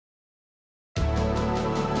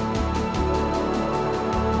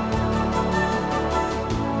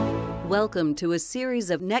Welcome to a series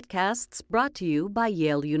of netcasts brought to you by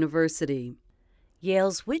Yale University.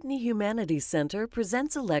 Yale's Whitney Humanities Center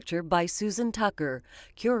presents a lecture by Susan Tucker,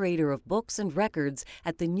 Curator of Books and Records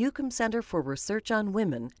at the Newcomb Center for Research on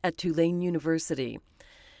Women at Tulane University.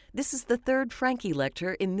 This is the third Franke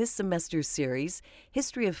lecture in this semester's series,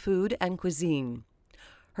 History of Food and Cuisine.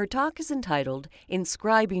 Her talk is entitled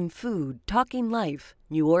Inscribing Food, Talking Life,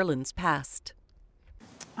 New Orleans Past.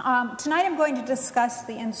 Tonight I'm going to discuss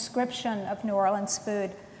the inscription of New Orleans food,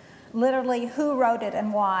 literally who wrote it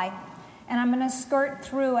and why. And I'm going to skirt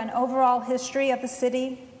through an overall history of the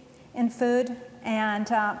city in food, and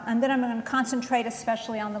then I'm going to concentrate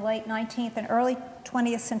especially on the late 19th and early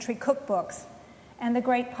 20th century cookbooks and the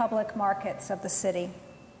great public markets of the city.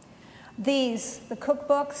 These, the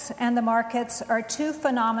cookbooks and the markets, are two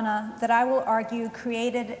phenomena that I will argue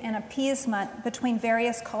created an appeasement between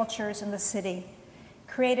various cultures in the city,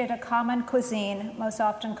 created a common cuisine, most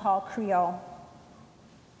often called Creole.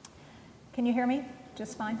 Can you hear me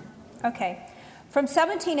just fine? Okay. From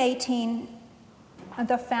 1718,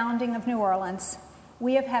 the founding of New Orleans,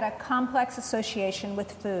 we have had a complex association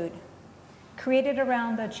with food, created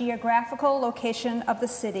around the geographical location of the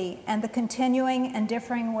city and the continuing and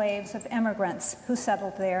differing waves of immigrants who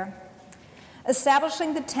settled there,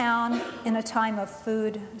 establishing the town in a time of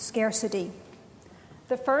food scarcity.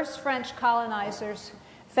 The first French colonizers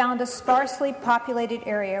found a sparsely populated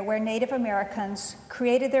area where Native Americans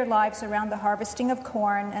created their lives around the harvesting of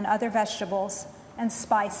corn and other vegetables and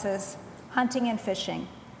spices, hunting and fishing.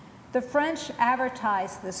 The French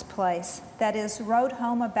advertised this place, that is, wrote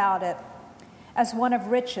home about it, as one of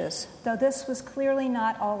riches, though this was clearly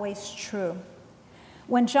not always true.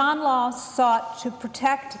 When John Law sought to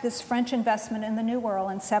protect this French investment in the New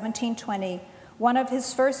World in 1720, one of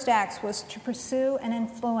his first acts was to pursue and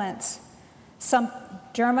influence some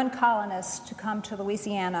German colonists to come to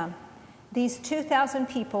Louisiana. These 2,000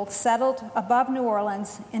 people settled above New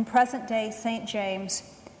Orleans in present-day St. James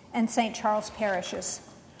and St. Charles parishes.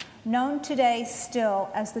 Known today still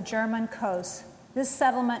as the German coast, this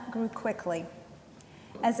settlement grew quickly.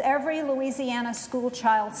 As every Louisiana school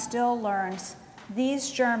child still learns,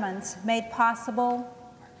 these Germans made possible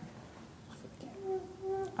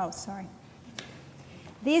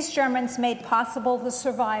the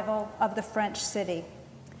survival of the French city.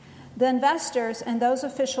 The investors and those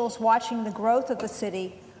officials watching the growth of the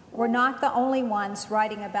city were not the only ones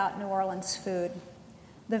writing about New Orleans food.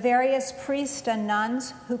 The various priests and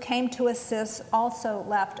nuns who came to assist also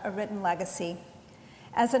left a written legacy.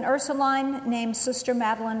 As an Ursuline named Sister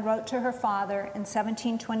Madeline wrote to her father in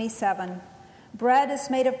 1727, "Bread is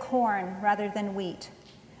made of corn rather than wheat.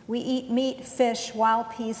 We eat meat, fish, wild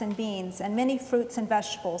peas, and beans, and many fruits and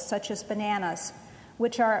vegetables, such as bananas,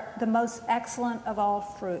 which are the most excellent of all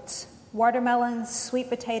fruits, watermelons, sweet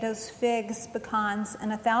potatoes, figs, pecans,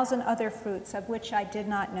 and 1,000 other fruits of which I did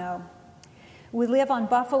not know. We live on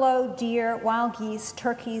buffalo, deer, wild geese,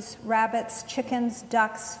 turkeys, rabbits, chickens,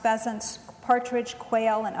 ducks, pheasants, partridge,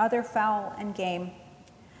 quail, and other fowl and game.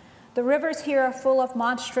 The rivers here are full of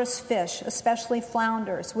monstrous fish, especially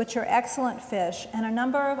flounders, which are excellent fish, and a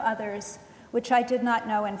number of others which I did not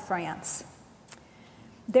know in France.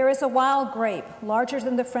 There is a wild grape, larger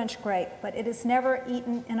than the French grape, but it is never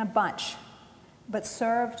eaten in a bunch, but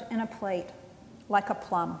served in a plate, like a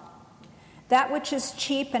plum. That which is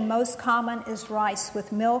cheap and most common is rice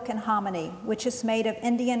with milk and hominy, which is made of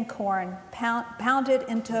Indian corn, pounded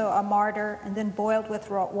into a mortar and then boiled with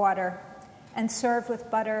water, and served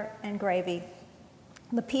with butter and gravy.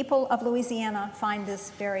 The people of Louisiana find this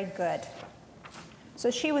very good."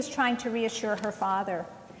 So she was trying to reassure her father.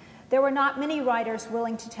 There were not many writers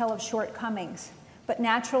willing to tell of shortcomings, but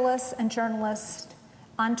naturalist and journalist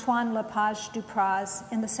Antoine Lepage Dupraz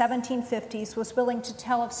in the 1750s was willing to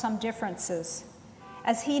tell of some differences.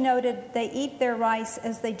 As he noted, they eat their rice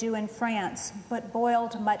as they do in France, but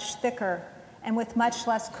boiled much thicker and with much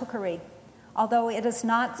less cookery, although it is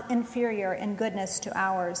not inferior in goodness to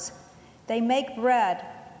ours. They make bread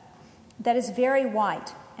that is very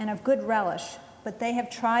white and of good relish, but they have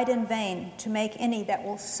tried in vain to make any that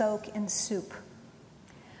will soak in soup.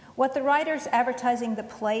 What the writers advertising the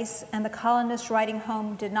place and the colonists writing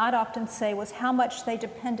home did not often say was how much they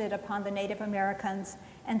depended upon the Native Americans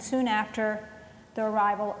and soon after the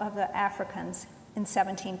arrival of the Africans in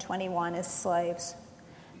 1721 as slaves.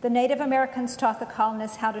 The Native Americans taught the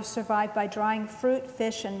colonists how to survive by drying fruit,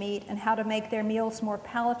 fish, and meat, and how to make their meals more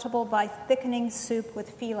palatable by thickening soup with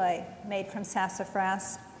filet made from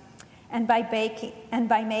sassafras, and by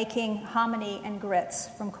making hominy and grits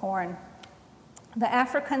from corn. The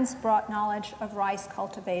Africans brought knowledge of rice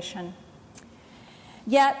cultivation.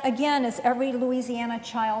 Yet, again, as every Louisiana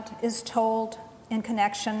child is told in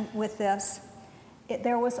connection with this,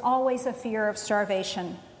 there was always a fear of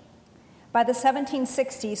starvation. By the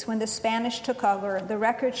 1760s, when the Spanish took over, the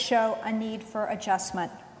records show a need for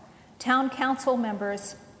adjustment. Town council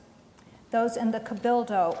members, those in the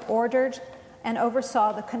Cabildo, ordered and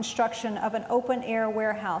oversaw the construction of an open-air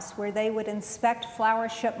warehouse where they would inspect flour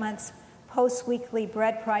shipments, post weekly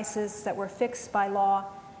bread prices that were fixed by law,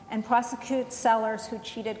 and prosecute sellers who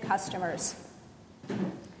cheated customers.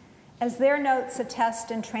 As their notes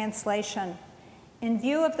attest in translation, in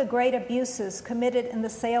view of the great abuses committed in the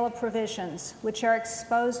sale of provisions, which are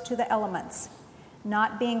exposed to the elements,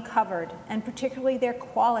 not being covered, and particularly their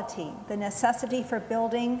quality, the necessity for a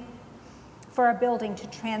building to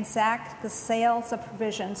transact the sales of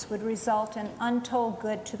provisions would result in untold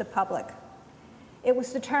good to the public. It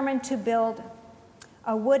was determined to build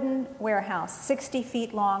a wooden warehouse 60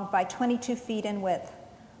 feet long by 22 feet in width,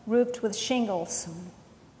 roofed with shingles.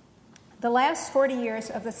 The last 40 years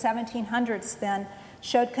of the 1700s then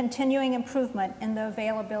showed continuing improvement in the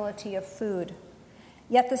availability of food.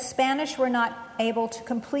 Yet the Spanish were not able to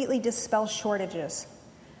completely dispel shortages.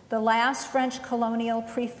 The last French colonial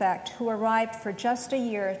prefect, who arrived for just a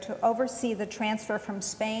year to oversee the transfer from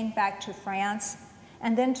Spain back to France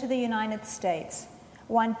and then to the United States,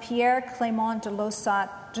 one Pierre Clément de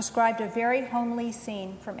Lausat, described a very homely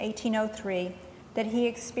scene from 1803 that he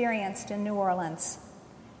experienced in New Orleans.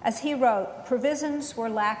 As he wrote, provisions were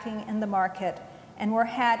lacking in the market and were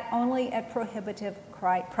had only at prohibitive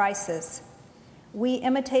prices. We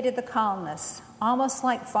imitated the colonists. Almost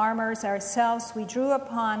like farmers ourselves, we drew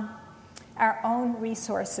upon our own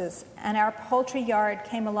resources, and our poultry yard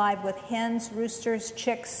came alive with hens, roosters,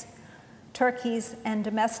 chicks, turkeys, and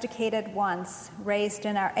domesticated ones raised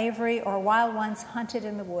in our aviary or wild ones hunted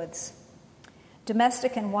in the woods.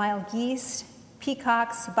 Domestic and wild geese,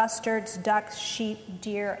 peacocks, bustards, ducks, sheep,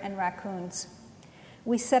 deer, and raccoons.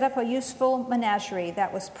 We set up a useful menagerie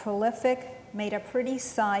that was prolific, made a pretty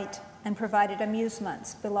sight, and provided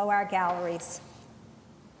amusements below our galleries.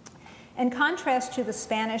 In contrast to the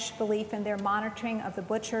Spanish belief in their monitoring of the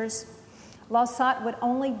butchers, Lausat would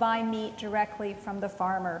only buy meat directly from the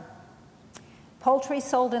farmer. Poultry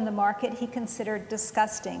sold in the market he considered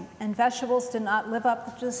disgusting, and vegetables did not live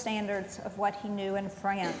up to the standards of what he knew in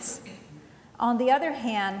France. On the other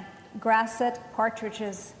hand, grasset,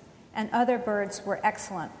 partridges, and other birds were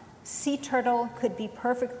excellent. Sea turtle could be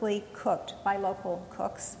perfectly cooked by local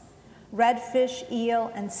cooks. Redfish,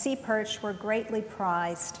 eel, and sea perch were greatly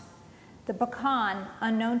prized. The pecan,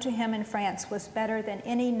 unknown to him in France, was better than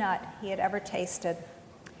any nut he had ever tasted.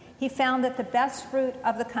 He found that the best fruit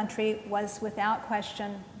of the country was, without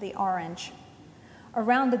question, the orange.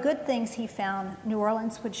 Around the good things he found, New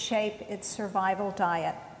Orleans would shape its survival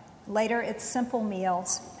diet, later its simple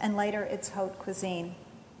meals, and later its haute cuisine.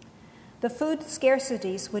 The food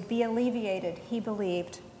scarcities would be alleviated, he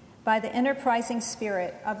believed, by the enterprising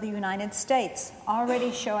spirit of the United States,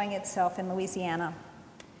 already showing itself in Louisiana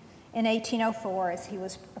in 1804 as he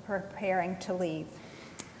was preparing to leave.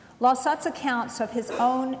 Lausat's accounts of his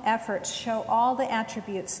own efforts show all the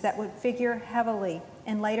attributes that would figure heavily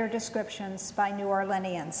in later descriptions by New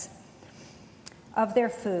Orleanians of their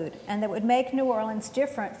food, and that would make New Orleans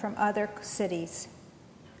different from other cities.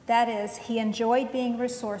 That is, he enjoyed being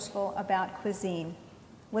resourceful about cuisine,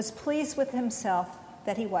 was pleased with himself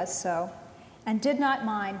that he was so, and did not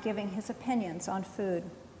mind giving his opinions on food.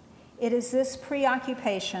 It is this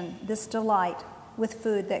preoccupation, this delight with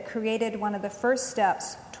food, that created one of the first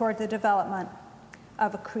steps toward the development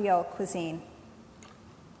of a Creole cuisine.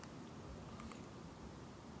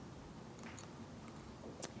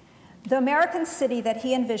 The American city that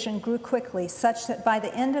he envisioned grew quickly, such that by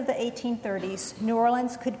the end of the 1830s, New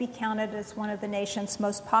Orleans could be counted as one of the nation's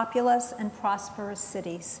most populous and prosperous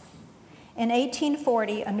cities. In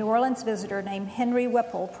 1840, a New Orleans visitor named Henry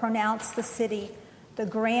Whipple pronounced the city the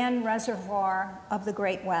grand reservoir of the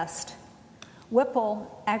Great West.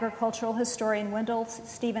 Whipple, agricultural historian Wendell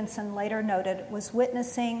Stevenson later noted, was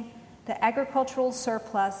witnessing the agricultural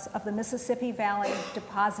surplus of the Mississippi Valley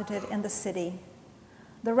deposited in the city.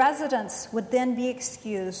 The residents would then be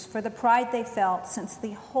excused for the pride they felt, since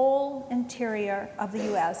the whole interior of the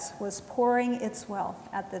U.S. was pouring its wealth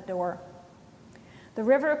at the door. The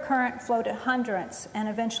river current floated hundreds and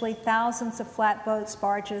eventually thousands of flatboats,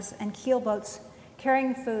 barges, and keelboats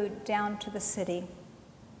carrying food down to the city.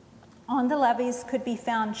 On the levees could be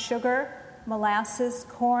found sugar, molasses,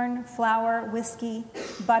 corn, flour, whiskey,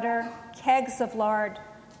 butter, kegs of lard,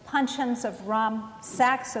 puncheons of rum,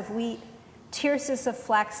 sacks of wheat, tierces of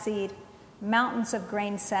flaxseed, mountains of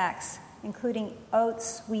grain sacks, including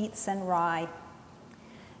oats, wheats, and rye.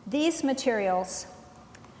 These materials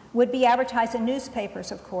would be advertised in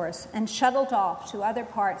newspapers, of course, and shuttled off to other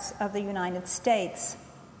parts of the United States.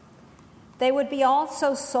 They would be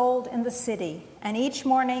also sold in the city, and each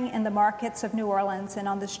morning in the markets of New Orleans and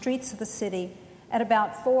on the streets of the city, at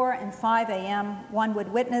about 4 and 5 a.m., one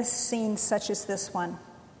would witness scenes such as this one.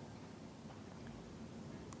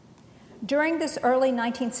 During this early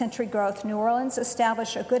 19th century growth, New Orleans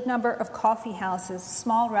established a good number of coffee houses,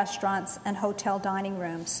 small restaurants, and hotel dining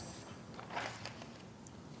rooms.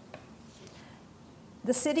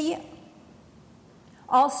 The city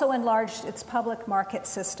also enlarged its public market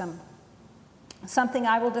system, something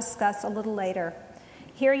I will discuss a little later.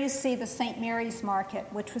 Here you see the St. Mary's Market,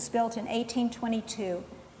 which was built in 1822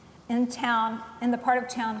 in the part of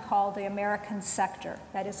town called the American Sector,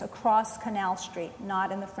 that is across Canal Street,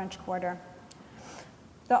 not in the French Quarter.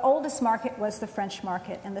 The oldest market was the French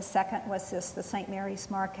Market, and the second was the St. Mary's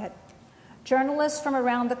Market. Journalists from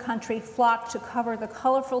around the country flocked to cover the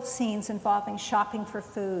colorful scenes involving shopping for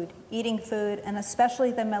food, eating food, and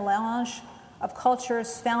especially the melange of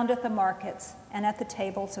cultures found at the markets and at the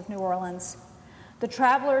tables of New Orleans. The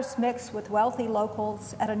travelers mixed with wealthy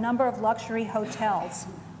locals at a number of luxury hotels,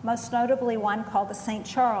 most notably one called the St.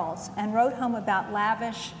 Charles, and wrote home about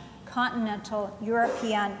lavish, continental,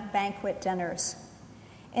 European banquet dinners.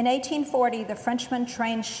 In 1840, the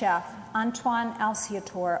Frenchman-trained chef Antoine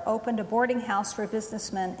Alciator opened a boarding house for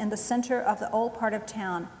businessmen in the center of the old part of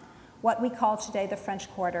town, what we call today the French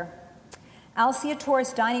Quarter.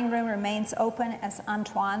 Alciator's dining room remains open as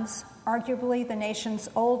Antoine's, arguably the nation's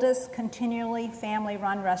oldest continually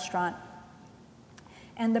family-run restaurant,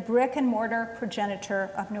 and the brick-and-mortar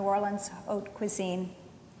progenitor of New Orleans haute cuisine.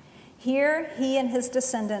 Here, he and his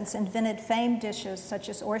descendants invented famed dishes such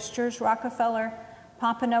as oysters, Rockefeller,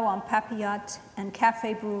 pompano en papillote, and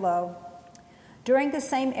café brûlot. During the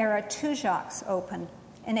same era, two Jacques opened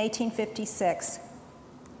in 1856,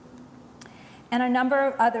 and a number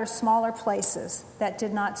of other smaller places that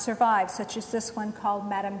did not survive, such as this one called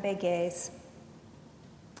Madame Béguet's.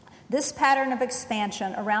 This pattern of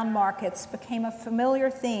expansion around markets became a familiar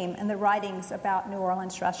theme in the writings about New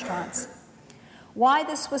Orleans restaurants. Why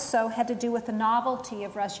this was so had to do with the novelty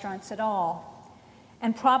of restaurants at all,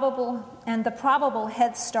 and the probable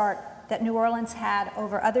head start that New Orleans had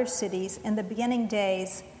over other cities in the beginning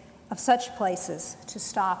days of such places to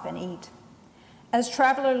stop and eat. As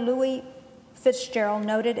traveler Louis Fitzgerald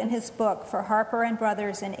noted in his book for Harper and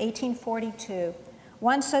Brothers in 1842,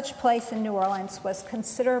 one such place in New Orleans was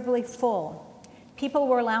considerably full. People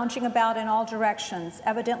were lounging about in all directions,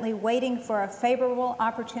 evidently waiting for a favorable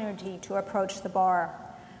opportunity to approach the bar,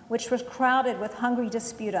 which was crowded with hungry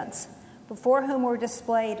disputants, before whom were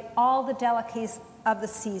displayed all the delicacies of the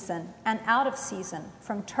season and out of season,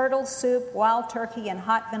 from turtle soup, wild turkey, and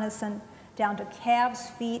hot venison, down to calves'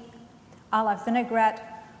 feet à la vinaigrette,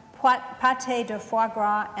 pâté de foie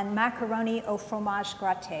gras, and macaroni au fromage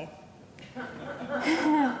graté.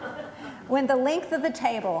 When the length of the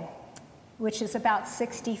table, which is about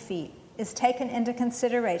 60 feet, is taken into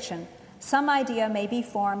consideration, some idea may be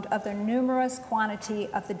formed of the numerous quantity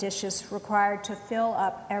of the dishes required to fill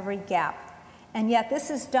up every gap. And yet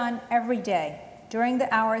this is done every day during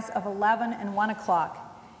the hours of 11 and 1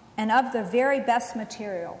 o'clock, and of the very best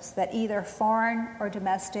materials that either foreign or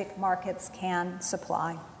domestic markets can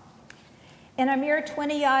supply. In a mere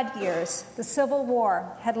 20-odd years, the Civil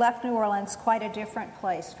War had left New Orleans quite a different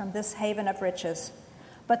place from this haven of riches.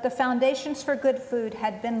 But the foundations for good food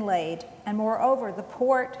had been laid, and moreover, the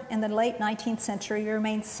port in the late 19th century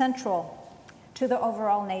remained central to the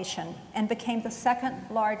overall nation and became the second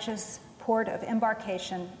largest port of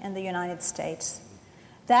embarkation in the United States.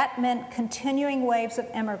 That meant continuing waves of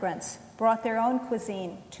immigrants brought their own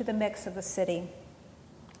cuisine to the mix of the city.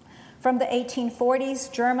 From the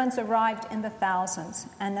 1840s, Germans arrived in the thousands,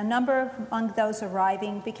 and a number among those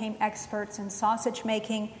arriving became experts in sausage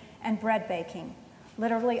making and bread baking.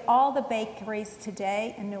 Literally all the bakeries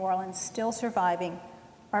today in New Orleans still surviving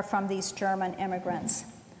are from these German immigrants.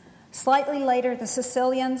 Slightly later, the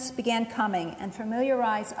Sicilians began coming and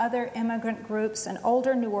familiarized other immigrant groups and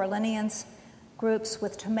older New Orleanians groups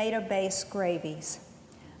with tomato-based gravies.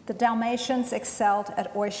 The Dalmatians excelled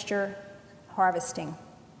at oyster harvesting.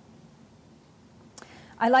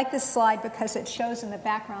 I like this slide because it shows in the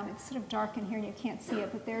background, it's sort of dark in here and you can't see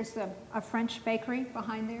it, but there's a French bakery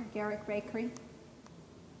behind there, Garrick Bakery.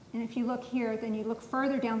 And if you look here, then you look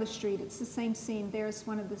further down the street, it's the same scene. There's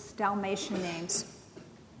one of the Dalmatian names.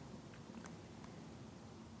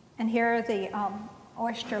 And here are the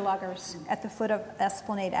oyster luggers at the foot of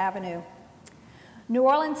Esplanade Avenue. New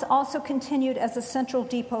Orleans also continued as a central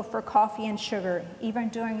depot for coffee and sugar, even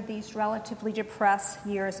during these relatively depressed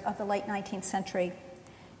years of the late 19th century.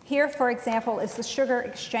 Here, for example, is the Sugar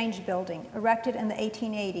Exchange Building, erected in the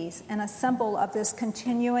 1880s, and a symbol of this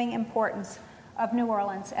continuing importance of New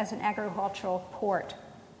Orleans as an agricultural port.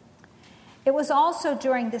 It was also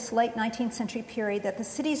during this late 19th century period that the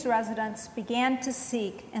city's residents began to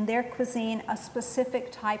seek in their cuisine a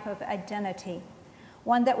specific type of identity,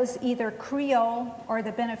 one that was either Creole or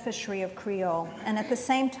the beneficiary of Creole, and at the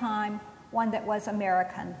same time, one that was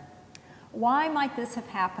American. Why might this have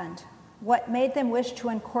happened? What made them wish to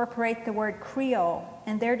incorporate the word Creole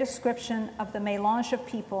in their description of the mélange of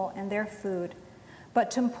people and their food, but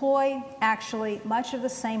to employ actually much of the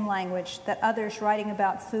same language that others writing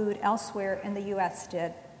about food elsewhere in the U.S.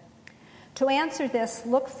 did? To answer this,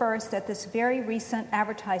 look first at this very recent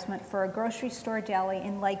advertisement for a grocery store deli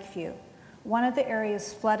in Lakeview, one of the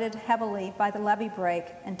areas flooded heavily by the levee break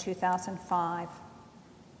in 2005.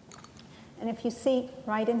 And if you see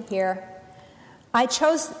right in here,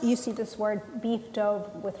 you see this word beef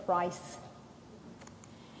daube with rice.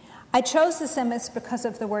 I chose this image because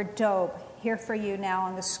of the word daube, here for you now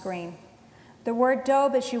on the screen. The word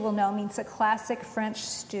daube, as you will know, means a classic French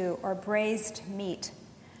stew or braised meat.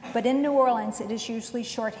 But in New Orleans, it is usually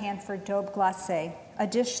shorthand for daube glacé, a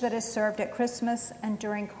dish that is served at Christmas and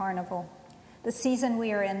during Carnival, the season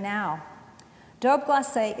we are in now. Daube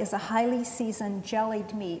glacé is a highly seasoned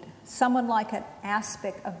jellied meat, somewhat like an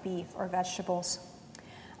aspic of beef or vegetables.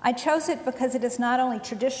 I chose it because it is not only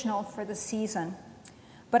traditional for the season,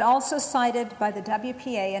 but also cited by the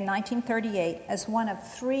WPA in 1938 as one of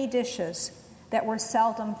 3 dishes that were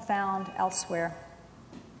seldom found elsewhere.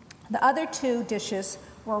 The other 2 dishes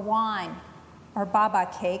were wine, or baba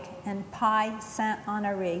cake, and pie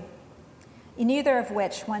Saint-Honoré, neither of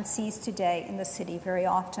which one sees today in the city very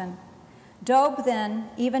often. Daube, then,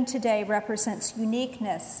 even today, represents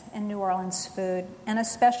uniqueness in New Orleans food, and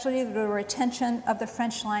especially the retention of the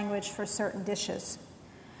French language for certain dishes.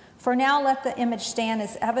 For now, let the image stand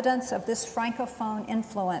as evidence of this Francophone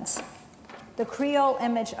influence, the Creole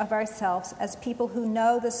image of ourselves as people who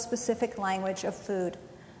know the specific language of food,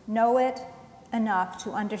 know it enough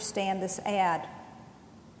to understand this ad.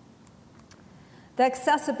 The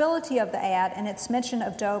accessibility of the ad and its mention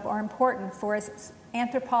of daube are important, for as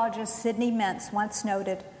anthropologist Sidney Mentz once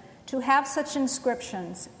noted, to have such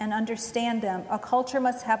inscriptions and understand them, a culture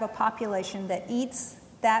must have a population that eats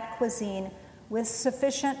that cuisine with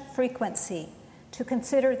sufficient frequency to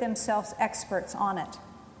consider themselves experts on it.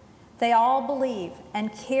 They all believe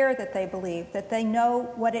and care that they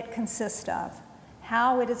know what it consists of,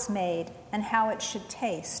 how it is made, and how it should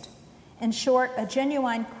taste. In short, a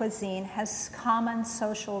genuine cuisine has common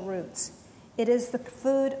social roots. It is the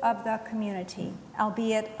food of the community,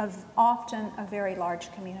 albeit of often a very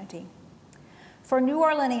large community. For New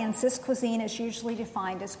Orleanians, this cuisine is usually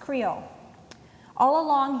defined as Creole. All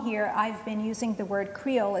along here, I've been using the word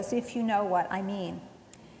Creole as if you know what I mean.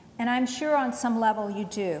 And I'm sure on some level you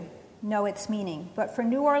do know its meaning. But for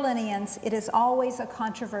New Orleanians, it is always a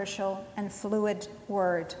controversial and fluid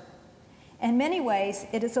word. In many ways,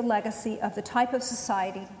 it is a legacy of the type of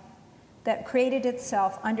society that created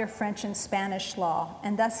itself under French and Spanish law,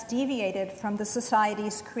 and thus deviated from the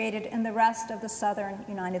societies created in the rest of the southern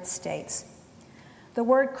United States. The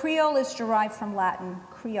word Creole is derived from Latin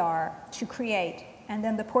creare, to create, and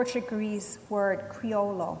then the Portuguese word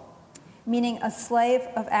crioulo, meaning a slave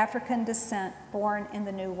of African descent born in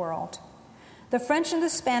the New World. The French and the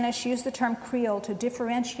Spanish used the term Creole to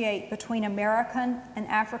differentiate between American and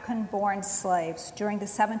African-born slaves during the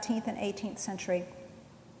 17th and 18th century.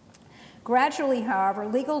 Gradually, however,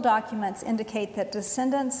 legal documents indicate that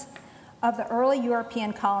descendants of the early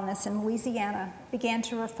European colonists in Louisiana began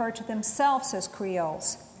to refer to themselves as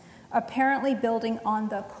Creoles, apparently building on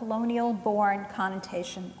the colonial-born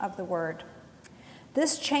connotation of the word.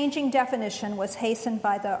 This changing definition was hastened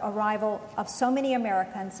by the arrival of so many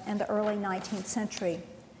Americans in the early 19th century.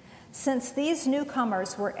 Since these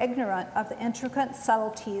newcomers were ignorant of the intricate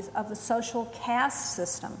subtleties of the social caste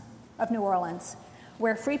system of New Orleans,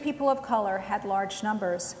 where free people of color had large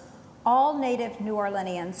numbers, all native New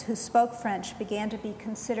Orleanians who spoke French began to be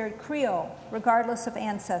considered Creole, regardless of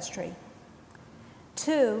ancestry.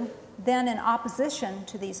 2, then in opposition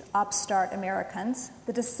to these upstart Americans,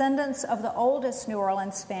 the descendants of the oldest New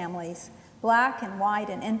Orleans families, black and white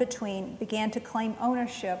and in between, began to claim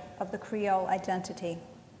ownership of the Creole identity.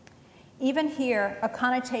 Even here, a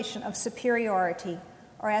connotation of superiority,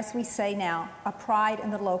 or as we say now, a pride in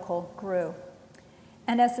the local, grew.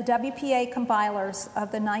 And as the WPA compilers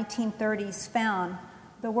of the 1930s found,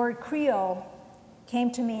 the word Creole came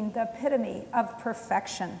to mean the epitome of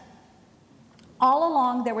perfection. All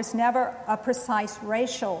along, there was never a precise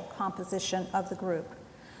racial composition of the group,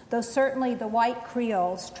 though certainly the white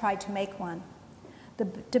Creoles tried to make one. The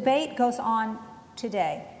debate goes on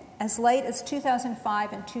today. As late as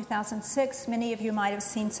 2005 and 2006, many of you might have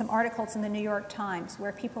seen some articles in the New York Times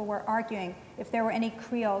where people were arguing if there were any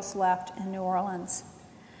Creoles left in New Orleans.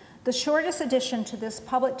 The shortest addition to this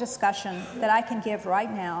public discussion that I can give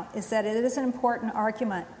right now is that it is an important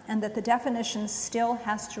argument and that the definition still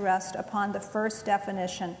has to rest upon the first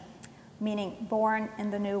definition, meaning born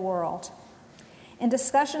in the New World. In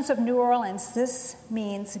discussions of New Orleans, this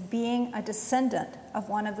means being a descendant of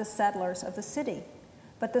one of the settlers of the city.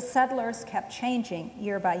 But the settlers kept changing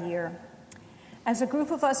year by year. As a group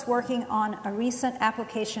of us working on a recent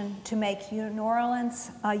application to make New Orleans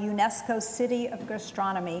a UNESCO City of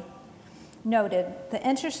Gastronomy noted, the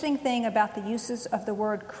interesting thing about the uses of the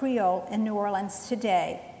word Creole in New Orleans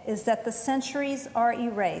today is that the centuries are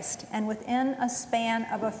erased, and within a span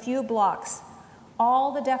of a few blocks,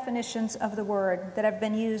 all the definitions of the word that have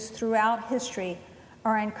been used throughout history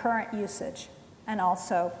are in current usage and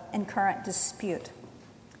also in current dispute.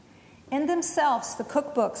 In themselves, the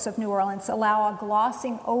cookbooks of New Orleans allow a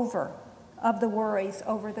glossing over of the worries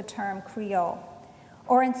over the term Creole,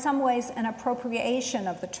 or in some ways an appropriation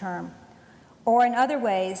of the term, or in other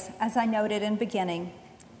ways, as I noted in beginning,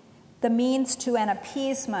 the means to an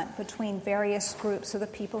appeasement between various groups of the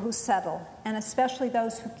people who settle, and especially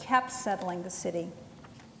those who kept settling the city.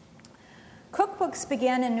 Cookbooks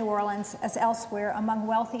began in New Orleans as elsewhere among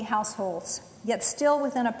wealthy households, yet still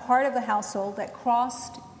within a part of the household that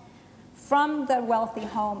crossed from the wealthy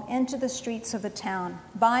home into the streets of the town,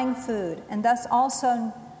 buying food, and thus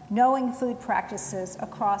also knowing food practices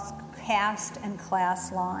across caste and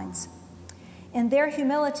class lines. In their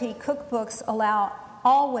humility, cookbooks allow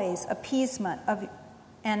always appeasement of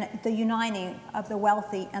and the uniting of the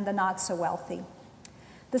wealthy and the not so wealthy.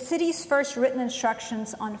 The city's first written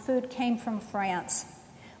instructions on food came from France.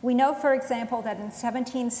 We know, for example, that in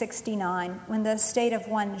 1769, when the estate of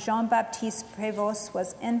one Jean-Baptiste Prévost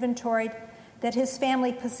was inventoried, that his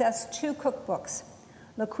family possessed two cookbooks,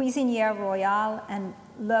 Le Cuisinière Royale and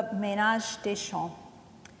Le Ménage des Champs.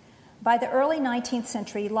 By the early 19th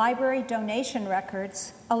century, library donation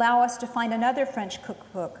records allow us to find another French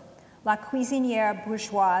cookbook, La Cuisinière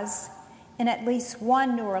Bourgeoise, in at least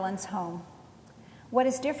one New Orleans home. What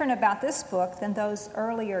is different about this book than those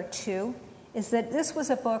earlier two is that this was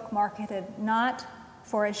a book marketed not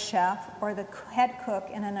for a chef or the head cook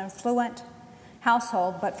in an affluent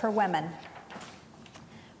household, but for women.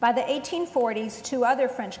 By the 1840s, two other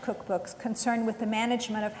French cookbooks concerned with the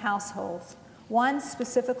management of households, one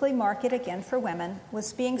specifically marketed again for women,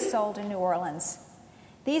 was being sold in New Orleans.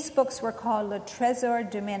 These books were called Le Trésor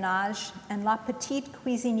du Ménage and La Petite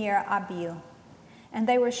Cuisinière Habile, and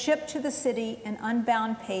they were shipped to the city in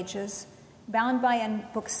unbound pages, bound by a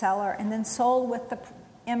bookseller, and then sold with the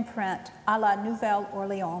imprint à la Nouvelle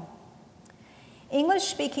Orléans.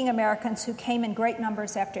 English-speaking Americans who came in great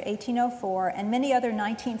numbers after 1804 and many other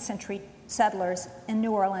 19th century settlers in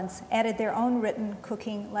New Orleans added their own written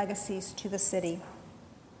cooking legacies to the city.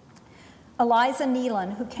 Eliza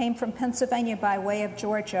Nealon, who came from Pennsylvania by way of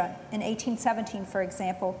Georgia in 1817, for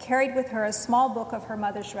example, carried with her a small book of her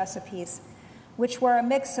mother's recipes, which were a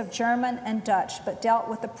mix of German and Dutch, but dealt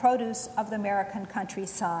with the produce of the American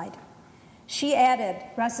countryside. She added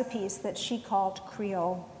recipes that she called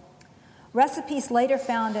Creole. Recipes later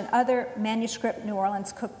found in other manuscript New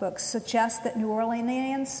Orleans cookbooks suggest that New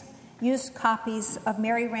Orleanians used copies of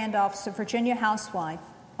Mary Randolph's The Virginia Housewife,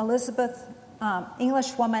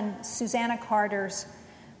 Englishwoman Susanna Carter's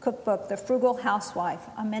cookbook, The Frugal Housewife,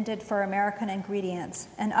 amended for American ingredients,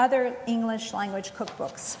 and other English-language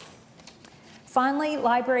cookbooks. Finally,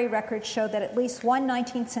 library records show that at least one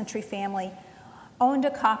 19th century family owned a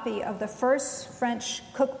copy of the first French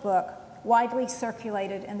cookbook widely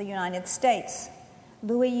circulated in the United States,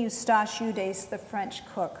 Louis Eustache Udes, The French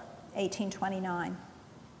Cook, 1829.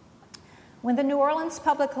 When the New Orleans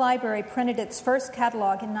Public Library printed its first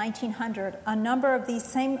catalog in 1900, a number of these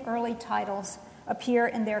same early titles appear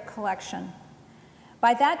in their collection.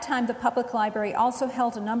 By that time, the public library also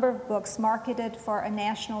held a number of books marketed for a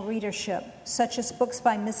national readership, such as books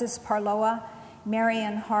by Mrs. Parloa,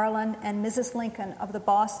 Marion Harlan, and Mrs. Lincoln of the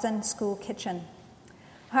Boston School Kitchen.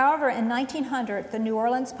 However, in 1900, the New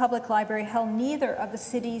Orleans Public Library held neither of the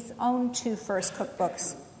city's own two first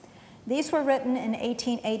cookbooks. These were written in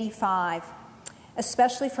 1885,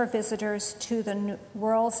 especially for visitors to the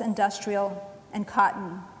World's Industrial and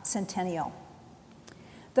Cotton Centennial.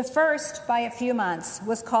 The first, by a few months,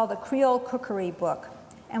 was called the Creole Cookery Book,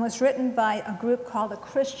 and was written by a group called the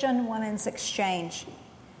Christian Women's Exchange.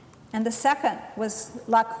 And the second was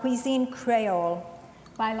La Cuisine Creole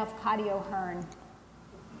by Lafcadio Hearn.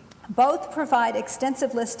 Both provide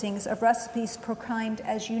extensive listings of recipes proclaimed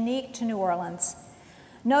as unique to New Orleans.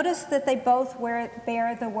 Notice that they both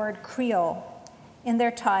bear the word Creole in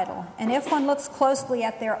their title, and if one looks closely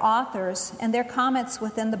at their authors and their comments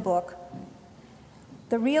within the book,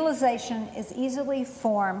 the realization is easily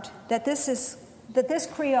formed that this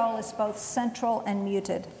Creole is both central and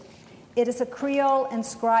muted. It is a Creole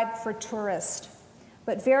inscribed for tourists,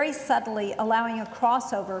 but very subtly allowing a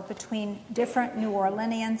crossover between different New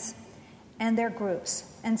Orleanians and their groups,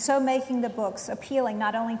 and so making the books appealing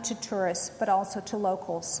not only to tourists but also to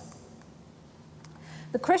locals.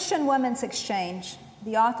 The Christian Women's Exchange,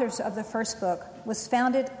 the authors of the first book, was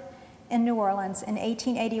founded in New Orleans in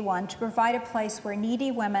 1881 to provide a place where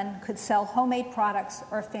needy women could sell homemade products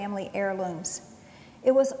or family heirlooms.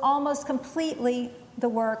 It was almost completely the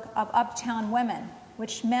work of uptown women,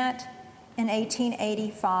 which meant in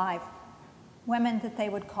 1885 women that they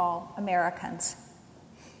would call Americans.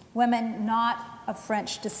 Women not of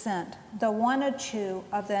French descent, though one or two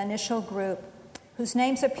of the initial group whose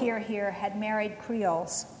names appear here had married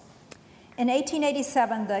Creoles. In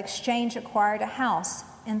 1887, the exchange acquired a house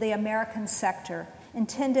in the American sector,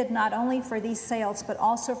 intended not only for these sales, but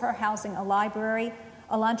also for housing a library,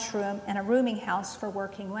 a lunchroom, and a rooming house for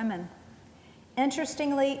working women.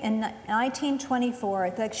 Interestingly, in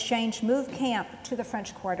 1924, the exchange moved camp to the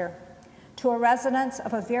French Quarter, to a residence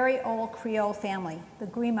of a very old Creole family, the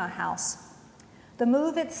Grima House. The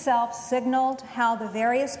move itself signaled how the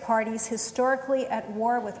various parties historically at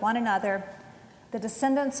war with one another, the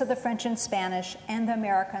descendants of the French and Spanish, and the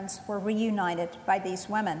Americans were reunited by these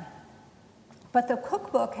women. But the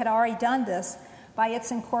cookbook had already done this by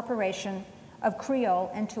its incorporation of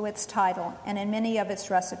Creole into its title and in many of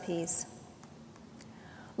its recipes.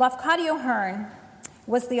 Lafcadio Hearn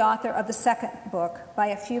was the author of the second book by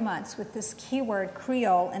a few months with this keyword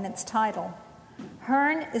Creole in its title.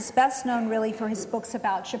 Hearn is best known really for his books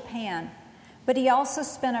about Japan, but he also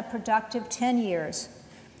spent a productive 10 years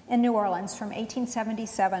in New Orleans from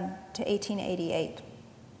 1877 to 1888.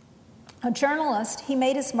 A journalist, he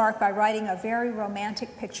made his mark by writing a very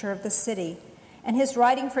romantic picture of the city, and his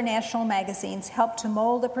writing for national magazines helped to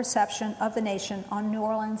mold the perception of the nation on New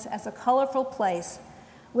Orleans as a colorful place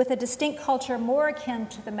with a distinct culture more akin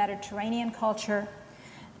to the Mediterranean culture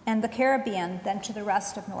and the Caribbean than to the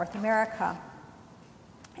rest of North America.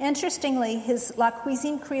 Interestingly, his La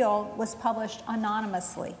Cuisine Creole was published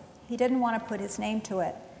anonymously. He didn't want to put his name to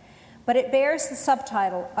it. But it bears the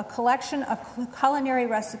subtitle, A Collection of Culinary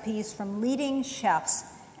Recipes from Leading Chefs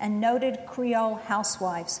and Noted Creole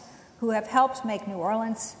Housewives who have helped make New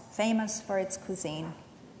Orleans famous for its cuisine.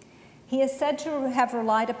 He is said to have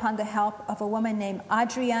relied upon the help of a woman named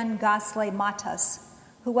Adrienne Gasly Matas,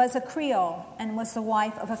 who was a Creole and was the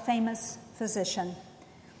wife of a famous physician.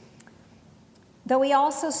 Though he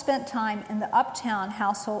also spent time in the uptown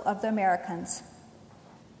household of the Americans,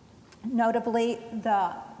 notably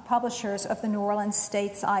the publishers of the New Orleans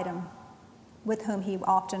States Item, with whom he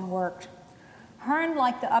often worked. Hearn,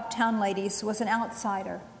 like the uptown ladies, was an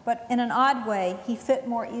outsider, but in an odd way, he fit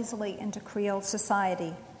more easily into Creole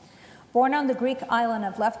society. Born on the Greek island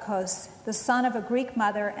of Lefkos, the son of a Greek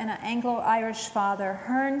mother and an Anglo-Irish father,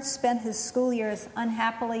 Hearn spent his school years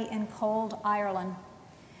unhappily in cold Ireland.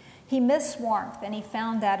 He missed warmth, and he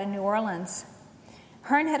found that in New Orleans.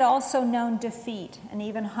 Hearn had also known defeat and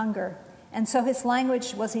even hunger, and so his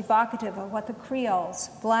language was evocative of what the Creoles,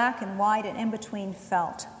 black and white and in between,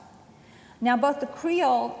 felt. Now, both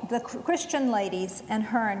the Christian ladies and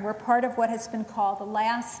Hearn were part of what has been called the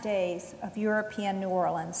last days of European New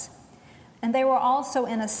Orleans, and they were also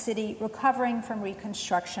in a city recovering from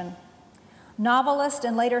Reconstruction. Novelist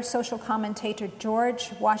and later social commentator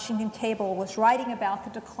George Washington Cable was writing about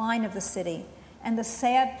the decline of the city and the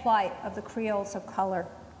sad plight of the Creoles of color,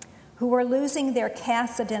 who were losing their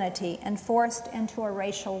caste identity and forced into a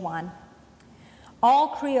racial one. All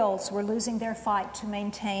Creoles were losing their fight to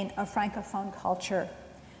maintain a Francophone culture.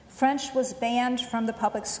 French was banned from the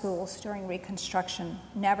public schools during Reconstruction,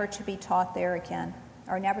 never to be taught there again,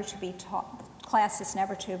 or never to be taught, classes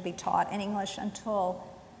never to be taught in English until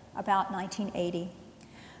about 1980.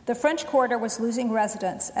 The French Quarter was losing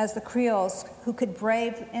residents as the Creoles, who could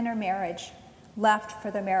brave intermarriage, left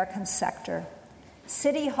for the American sector.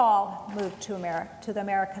 City Hall moved to the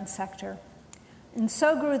American sector. And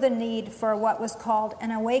so grew the need for what was called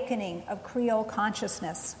an awakening of Creole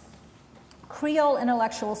consciousness. Creole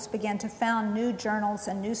intellectuals began to found new journals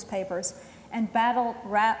and newspapers and battled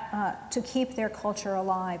to keep their culture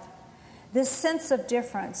alive. This sense of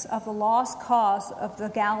difference, of the lost cause of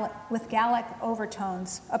the with Gallic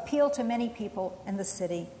overtones, appealed to many people in the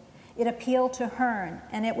city. It appealed to Hearn,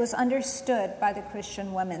 and it was understood by the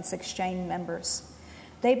Christian Women's Exchange members.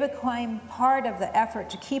 They became part of the effort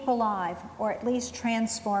to keep alive, or at least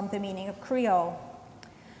transform, the meaning of Creole.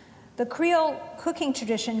 The Creole cooking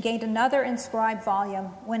tradition gained another inscribed volume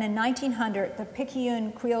when in 1900 the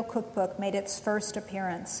Picayune Creole Cookbook made its first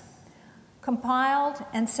appearance. Compiled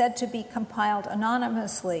and said to be compiled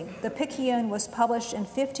anonymously, the Picayune was published in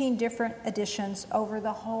 15 different editions over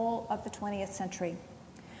the whole of the 20th century.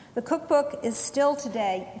 The cookbook is still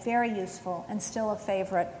today very useful and still a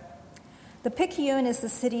favorite. The Picayune is the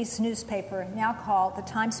city's newspaper, now called the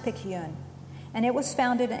Times-Picayune, and it was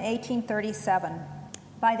founded in 1837.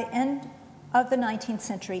 By the end of the 19th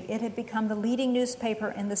century, it had become the leading newspaper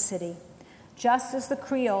in the city, just as the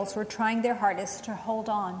Creoles were trying their hardest to hold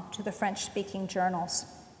on to the French-speaking journals.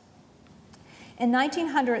 In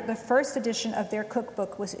 1900, the first edition of their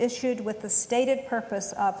cookbook was issued with the stated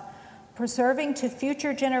purpose of preserving to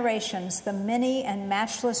future generations the many and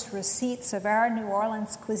matchless receipts of our New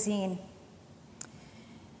Orleans cuisine,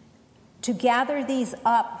 to gather these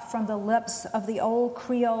up from the lips of the old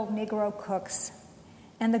Creole Negro cooks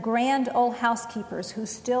and the grand old housekeepers who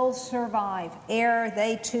still survive ere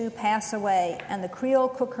they too pass away, and the Creole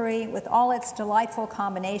cookery, with all its delightful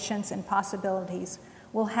combinations and possibilities,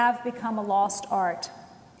 will have become a lost art.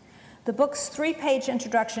 The book's 3-page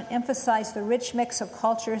introduction emphasized the rich mix of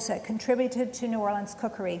cultures that contributed to New Orleans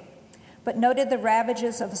cookery, but noted the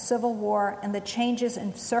ravages of the Civil War and the changes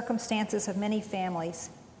in circumstances of many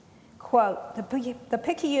families. Quote, the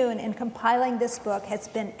Picayune in compiling this book has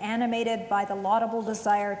been animated by the laudable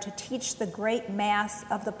desire to teach the great mass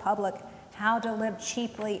of the public how to live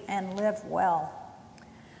cheaply and live well.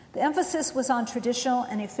 The emphasis was on traditional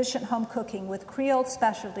and efficient home cooking with Creole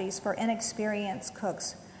specialties for inexperienced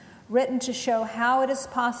cooks, written to show how it is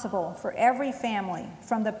possible for every family,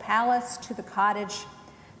 from the palace to the cottage,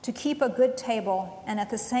 to keep a good table and at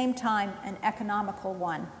the same time an economical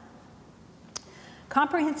one.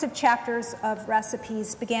 Comprehensive chapters of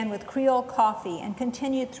recipes began with Creole coffee and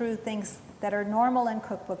continued through things that are normal in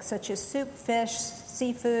cookbooks, such as soup, fish,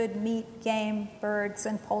 seafood, meat, game, birds,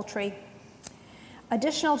 and poultry.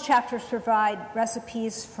 Additional chapters provide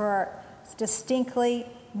recipes for distinctly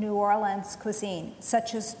New Orleans cuisine,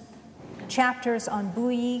 such as chapters on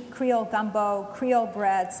bouillie, Creole gumbo, Creole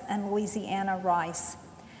breads, and Louisiana rice.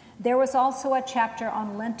 There was also a chapter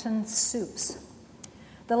on Lenten soups.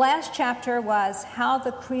 The last chapter was how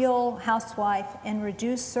the Creole housewife in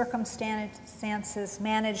reduced circumstances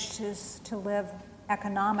manages to live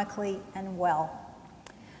economically and well.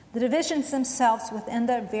 The divisions themselves within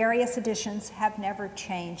the various editions have never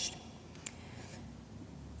changed.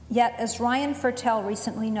 Yet, as Ryan Fertel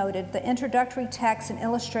recently noted, the introductory text and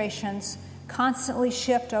illustrations constantly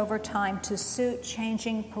shift over time to suit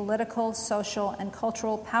changing political, social, and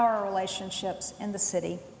cultural power relationships in the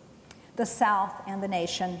city, the South, and the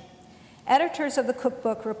nation. Editors of the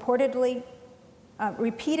cookbook repeatedly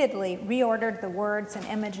reordered the words and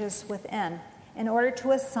images within in order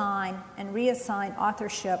to assign and reassign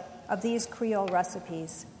authorship of these Creole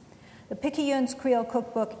recipes. The Picayune's Creole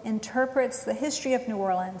Cookbook interprets the history of New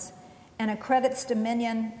Orleans and accredits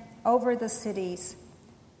dominion over the city's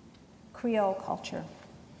Creole culture.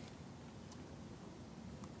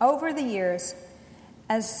 Over the years,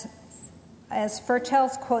 as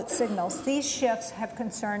Fertel's quote signals, these shifts have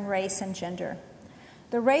concerned race and gender.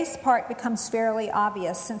 The race part becomes fairly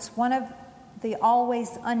obvious since one of the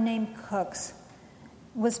always unnamed cooks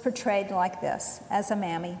was portrayed like this, as a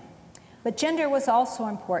mammy. But gender was also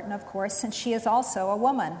important, of course, since she is also a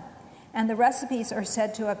woman, and the recipes are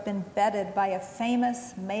said to have been vetted by a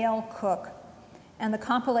famous male cook, and the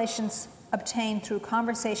compilations obtained through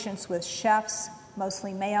conversations with chefs,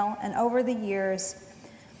 mostly male, and over the years,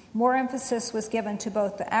 more emphasis was given to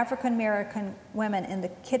both the African-American women in the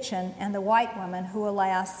kitchen and the white women who,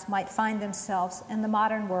 alas, might find themselves in the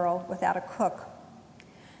modern world without a cook.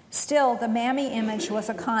 Still, the mammy image was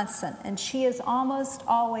a constant, and she is almost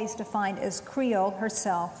always defined as Creole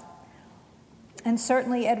herself, and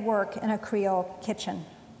certainly at work in a Creole kitchen.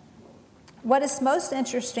 What is most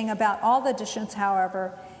interesting about all the editions,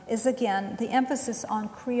 however, is again the emphasis on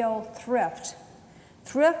Creole thrift.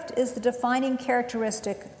 Thrift is the defining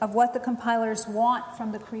characteristic of what the compilers want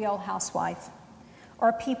from the Creole housewife,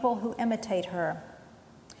 or people who imitate her.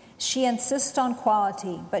 She insists on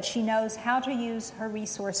quality, but she knows how to use her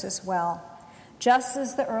resources well, just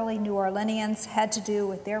as the early New Orleanians had to do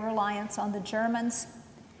with their reliance on the Germans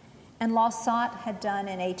and Laussat had done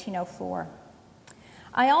in 1804.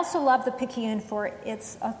 I also love the Picayune for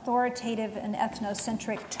its authoritative and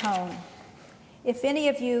ethnocentric tone. If any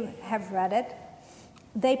of you have read it,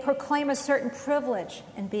 they proclaim a certain privilege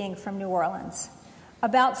in being from New Orleans.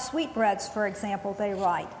 About sweetbreads, for example, they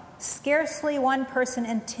write, "Scarcely one person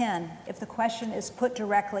in 10, if the question is put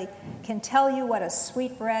directly, can tell you what a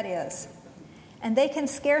sweetbread is. And they can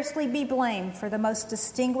scarcely be blamed for the most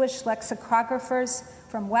distinguished lexicographers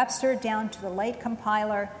from Webster down to the late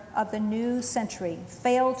compiler of the new century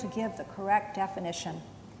failed to give the correct definition.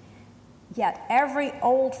 Yet every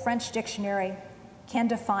old French dictionary can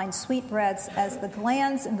define sweetbreads as the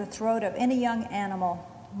glands in the throat of any young animal,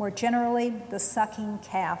 more generally the sucking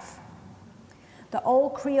calf. The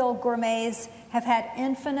old Creole gourmets have had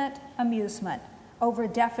infinite amusement over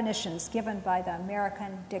definitions given by the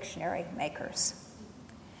American dictionary makers.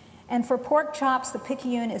 And for pork chops, the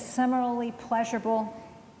Picayune is similarly pleasurable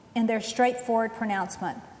in their straightforward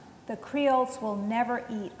pronouncement. The Creoles will never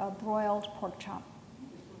eat a broiled pork chop.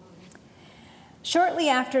 Shortly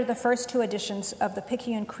after the first two editions of the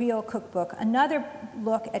Picayune Creole Cookbook, another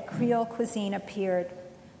look at Creole cuisine appeared.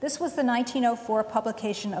 This was the 1904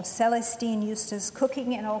 publication of Celestine Eustace,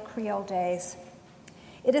 Cooking in Old Creole Days.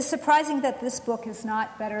 It is surprising that this book is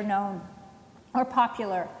not better known or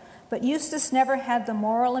popular, but Eustace never had the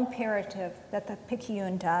moral imperative that the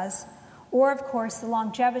Picayune does, or, of course, the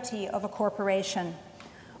longevity of a corporation,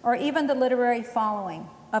 or even the literary following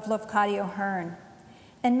of Lafcadio Hearn.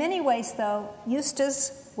 In many ways, though,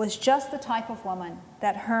 Eustace was just the type of woman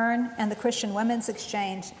that Hearn and the Christian Women's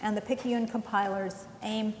Exchange and the Picayune compilers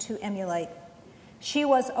aimed to emulate. She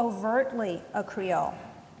was overtly a Creole.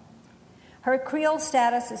 Her Creole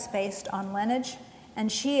status is based on lineage,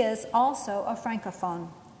 and she is also a Francophone.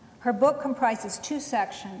 Her book comprises two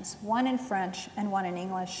sections, one in French and one in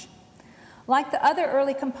English. Like the other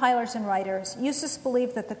early compilers and writers, Eustace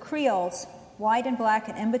believed that the Creoles, white and black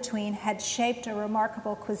and in between, had shaped a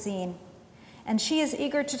remarkable cuisine. And she is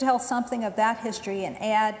eager to tell something of that history and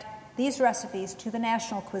add these recipes to the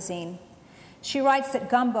national cuisine. She writes that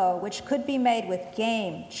gumbo, which could be made with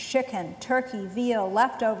game, chicken, turkey, veal,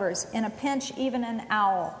 leftovers, in a pinch even an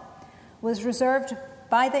owl, was reserved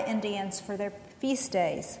by the Indians for their feast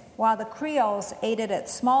days, while the Creoles ate it at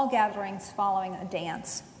small gatherings following a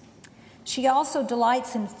dance. She also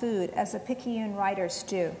delights in food, as the Picayune writers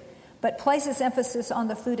do, but places emphasis on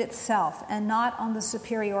the food itself and not on the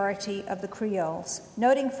superiority of the Creoles,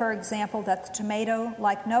 noting, for example, that the tomato,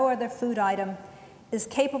 like no other food item, is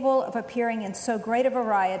capable of appearing in so great a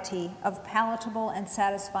variety of palatable and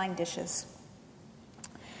satisfying dishes.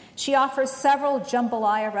 She offers several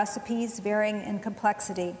jambalaya recipes varying in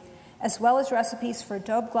complexity, as well as recipes for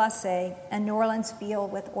daube glacé and New Orleans veal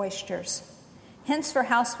with oysters. Hints for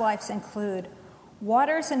housewives include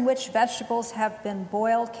waters in which vegetables have been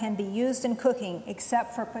boiled can be used in cooking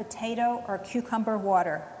except for potato or cucumber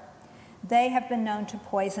water. They have been known to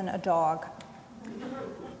poison a dog.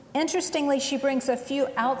 Interestingly, she brings a few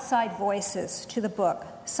outside voices to the book,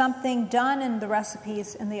 something done in the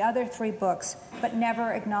recipes in the other three books, but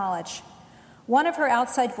never acknowledged. One of her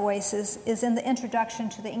outside voices is in the introduction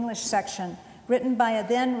to the English section, written by a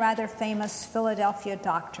then rather famous Philadelphia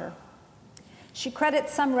doctor. She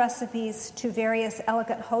credits some recipes to various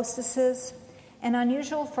elegant hostesses, and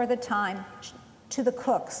unusual for the time, to the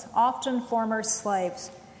cooks, often former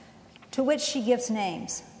slaves, to which she gives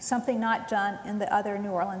names, something not done in the other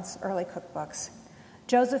New Orleans early cookbooks.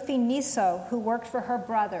 Josephine Nisso, who worked for her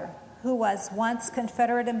brother, who was once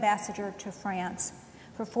Confederate ambassador to France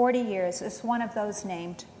for 40 years, is one of those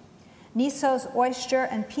named. Nisso's oyster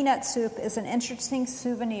and peanut soup is an interesting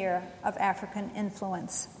souvenir of African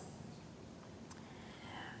influence.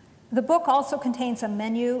 The book also contains a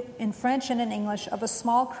menu in French and in English of a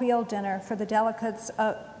small Creole dinner for the delegates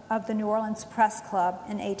of the New Orleans Press Club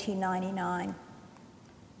in 1899.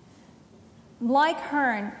 Like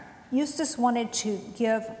Hearn, Eustace wanted to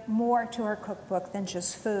give more to her cookbook than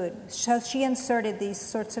just food, so she inserted these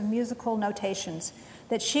sorts of musical notations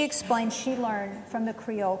that she explained she learned from the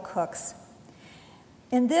Creole cooks.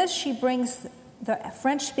 In this, she brings the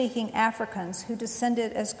French-speaking Africans who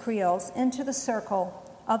descended as Creoles into the circle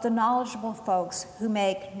of the knowledgeable folks who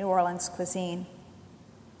make New Orleans cuisine.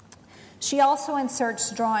 She also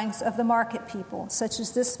inserts drawings of the market people, such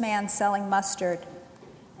as this man selling mustard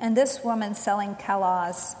and this woman selling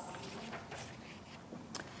calaz.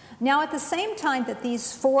 Now, at the same time that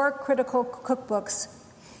these four critical cookbooks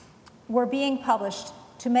were being published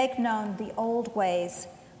to make known the old ways,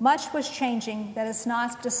 much was changing that is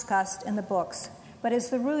not discussed in the books, but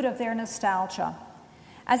is the root of their nostalgia.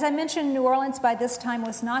 As I mentioned, New Orleans by this time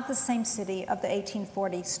was not the same city of the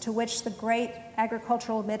 1840s to which the great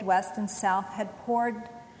agricultural Midwest and South had poured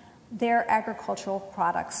their agricultural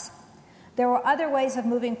products. There were other ways of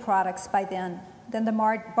moving products by then than the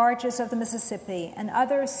barges of the Mississippi, and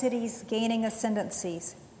other cities gaining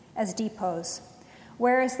ascendancies as depots.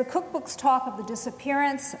 Whereas the cookbooks talk of the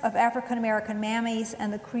disappearance of African-American mammies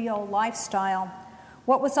and the Creole lifestyle,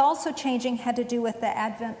 what was also changing had to do with the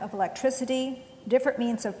advent of electricity, different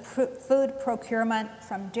means of food procurement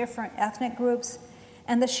from different ethnic groups,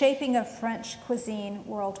 and the shaping of French cuisine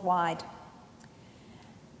worldwide.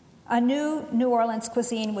 A new New Orleans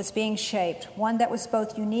cuisine was being shaped, one that was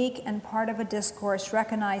both unique and part of a discourse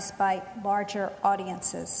recognized by larger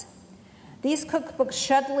audiences. These cookbooks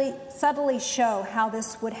subtly show how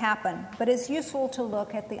this would happen, but it's useful to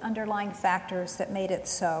look at the underlying factors that made it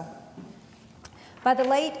so. By the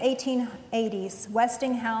late 1880s,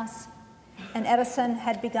 Westinghouse and Edison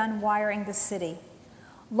had begun wiring the city.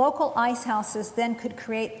 Local ice houses then could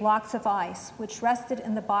create blocks of ice, which rested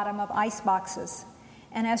in the bottom of ice boxes.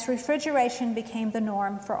 And as refrigeration became the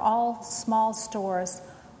norm for all small stores,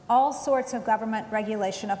 all sorts of government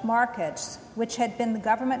regulation of markets, which had been the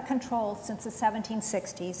government control since the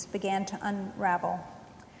 1760s, began to unravel.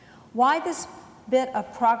 Why this bit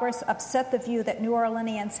of progress upset the view that New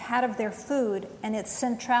Orleanians had of their food and its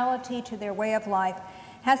centrality to their way of life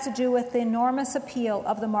has to do with the enormous appeal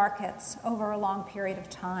of the markets over a long period of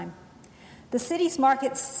time. The city's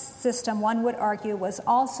market system, one would argue, was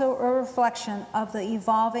also a reflection of the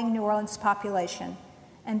evolving New Orleans population,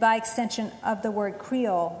 and by extension of the word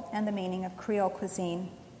Creole and the meaning of Creole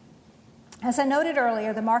cuisine. As I noted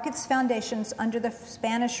earlier, the market's foundations under the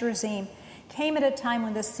Spanish regime came at a time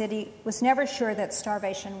when the city was never sure that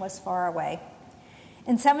starvation was far away.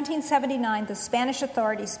 In 1779, the Spanish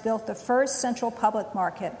authorities built the first central public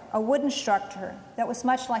market, a wooden structure that was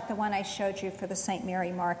much like the one I showed you for the St.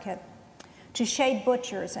 Mary Market, to shade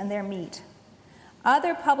butchers and their meat.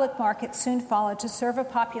 Other public markets soon followed to serve a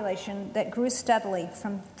population that grew steadily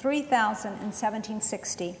from 3,000 in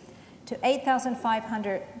 1760 to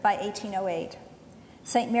 8,500 by 1808.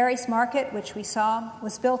 St. Mary's Market, which we saw,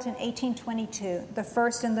 was built in 1822, the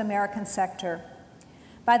first in the American sector.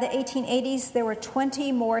 By the 1880s, there were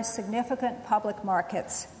 20 more significant public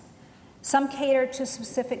markets. Some catered to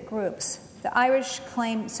specific groups. The Irish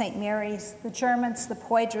claimed St. Mary's, the Germans the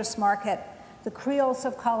Poydras Market, the Creoles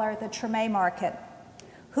of color the Treme Market.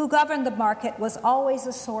 Who governed the market was always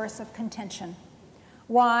a source of contention.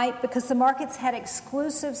 Why? Because the markets had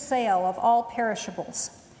exclusive sale of all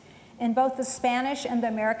perishables. In both the Spanish and the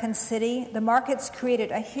American city, the markets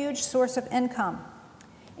created a huge source of income.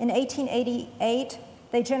 In 1888,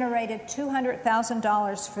 they generated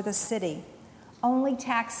 $200,000 for the city. Only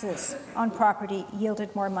taxes on property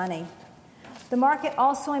yielded more money. The market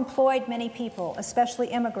also employed many people, especially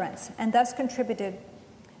immigrants, and thus contributed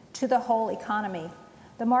to the whole economy.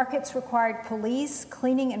 The markets required police,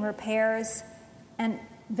 cleaning and repairs, and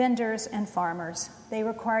vendors and farmers. They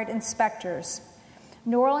required inspectors.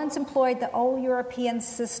 New Orleans employed the old European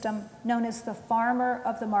system known as the farmer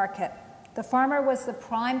of the market. The farmer was the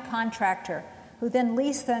prime contractor who then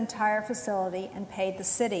leased the entire facility and paid the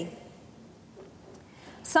city.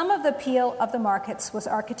 Some of the appeal of the markets was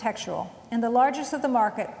architectural. In the largest of the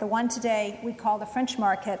market, the one today we call the French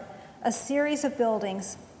Market, a series of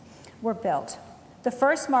buildings were built. The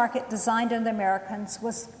first market, designed in the Americans,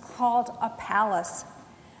 was called a palace,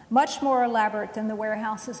 much more elaborate than the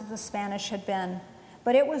warehouses of the Spanish had been.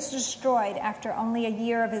 But it was destroyed after only a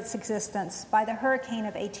year of its existence by the hurricane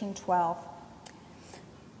of 1812.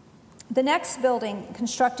 The next building,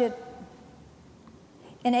 constructed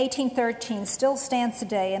in 1813, still stands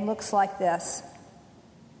today and looks like this.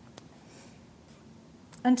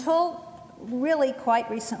 Until really quite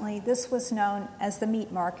recently, this was known as the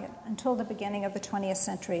meat market, until the beginning of the 20th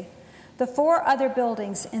century. The four other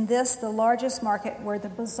buildings in this, the largest market, were the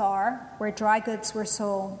bazaar, where dry goods were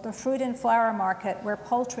sold, the fruit and flower market, where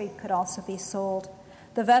poultry could also be sold,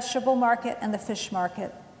 the vegetable market, and the fish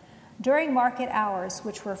market. During market hours,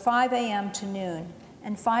 which were 5 a.m. to noon,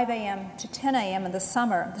 and 5 a.m. to 10 a.m. in the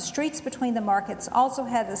summer, the streets between the markets also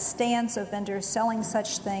had the stands of vendors selling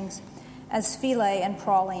such things as filet and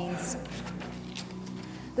pralines.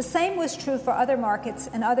 The same was true for other markets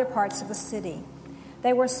in other parts of the city.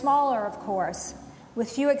 They were smaller, of course, with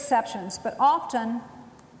few exceptions, but often,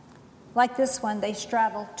 like this one, they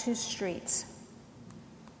straddled two streets.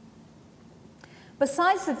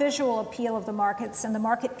 Besides the visual appeal of the markets and the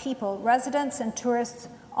market people, residents and tourists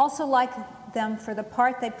also liked them for the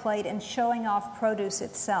part they played in showing off produce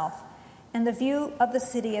itself, and the view of the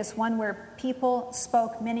city as one where people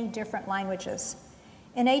spoke many different languages.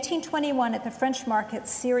 In 1821, at the French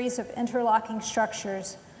Market's series of interlocking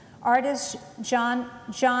structures, artist John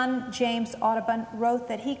James Audubon wrote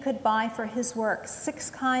that he could buy for his work 6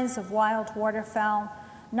 kinds of wild waterfowl,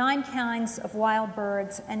 9 kinds of wild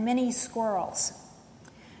birds, and many squirrels.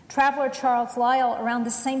 Traveler Charles Lyell, around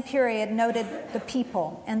the same period, noted the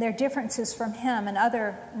people and their differences from him and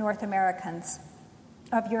other North Americans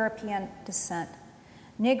of European descent.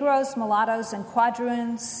 Negroes, mulattoes, and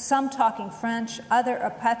quadroons, some talking French, other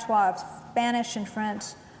a patois of Spanish and French,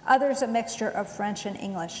 others a mixture of French and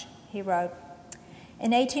English, he wrote.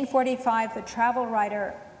 In 1845, the travel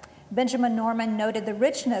writer Benjamin Norman noted the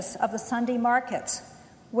richness of the Sunday markets,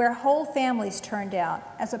 where whole families turned out,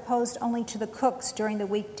 as opposed only to the cooks during the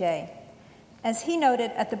weekday. As he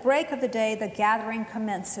noted, at the break of the day, the gathering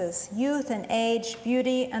commences. Youth and age,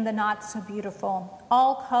 beauty and the not so beautiful.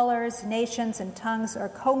 All colors, nations, and tongues are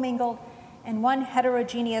commingled in one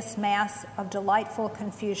heterogeneous mass of delightful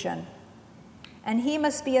confusion. And he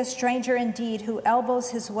must be a stranger indeed who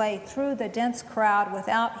elbows his way through the dense crowd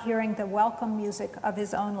without hearing the welcome music of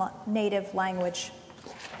his own native language.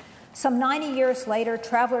 Some 90 years later,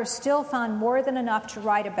 travelers still found more than enough to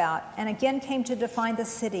write about and again came to define the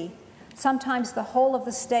city, sometimes the whole of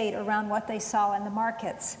the state, around what they saw in the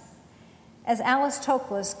markets. As Alice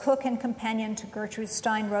Toklas, cook and companion to Gertrude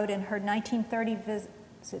Stein, wrote in her 1930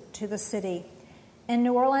 visit to the city, "In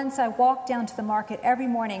New Orleans, I walked down to the market every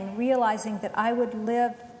morning, realizing that I would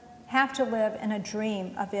have to live in a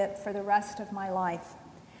dream of it for the rest of my life.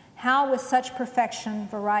 How, with such perfection,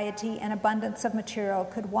 variety, and abundance of material,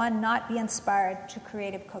 could one not be inspired to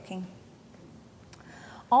creative cooking?"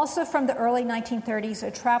 Also from the early 1930s, a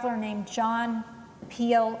traveler named John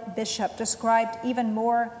Peel Bishop described even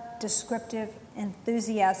more descriptive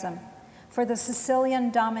enthusiasm for the Sicilian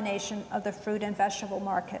domination of the fruit and vegetable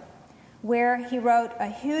market, where, he wrote, "A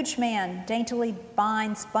huge man daintily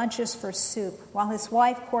binds bunches for soup, while his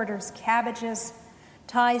wife quarters cabbages,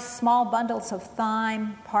 ties small bundles of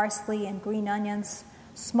thyme, parsley, and green onions,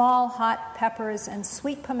 small hot peppers, and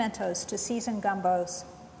sweet pimentos to season gumbos.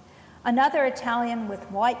 Another Italian with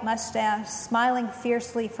white mustache, smiling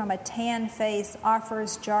fiercely from a tan face,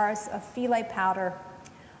 offers jars of filet powder,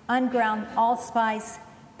 unground allspice,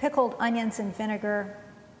 pickled onions and vinegar.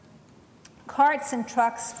 Carts and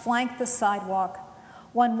trucks flank the sidewalk.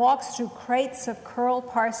 One walks through crates of curled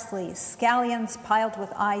parsley, scallions piled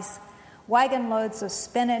with ice, wagon loads of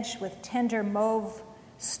spinach with tender mauve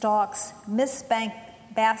stalks, mist-banked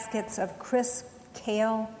baskets of crisp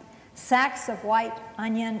kale, sacks of white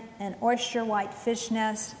onion and oyster-white fish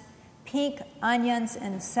nest, pink onions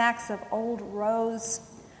and sacks of old rose,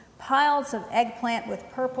 piles of eggplant with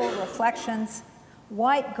purple reflections,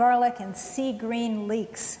 white garlic and sea green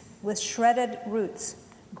leeks with shredded roots,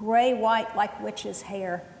 gray-white like witch's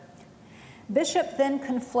hair." Bishop then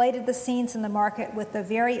conflated the scenes in the market with the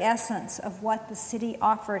very essence of what the city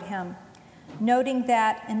offered him, noting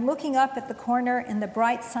that, in looking up at the corner in the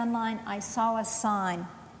bright sunlight, I saw a sign,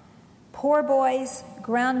 "Poor Boys,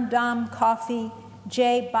 Grand Dame Coffee,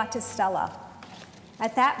 J. Battistella."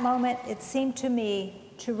 At that moment, it seemed to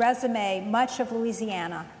me to resume much of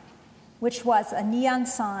Louisiana, which was a neon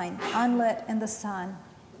sign unlit in the sun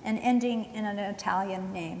and ending in an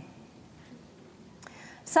Italian name.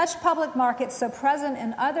 Such public markets, so present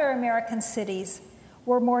in other American cities,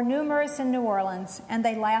 were more numerous in New Orleans, and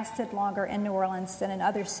they lasted longer in New Orleans than in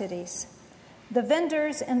other cities. The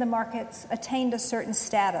vendors in the markets attained a certain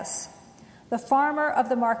status. The farmer of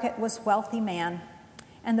the market was a wealthy man,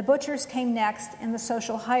 and the butchers came next in the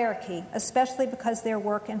social hierarchy, especially because their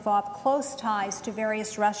work involved close ties to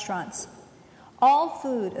various restaurants. All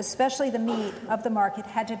food, especially the meat of the market,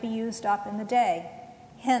 had to be used up in the day,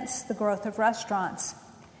 hence the growth of restaurants.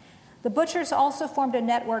 The butchers also formed a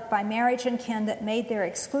network by marriage and kin that made their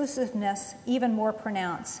exclusiveness even more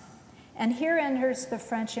pronounced. And here enters the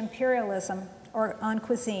French imperialism on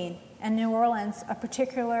cuisine, and New Orleans a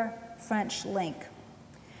particular French link.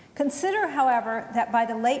 Consider, however, that by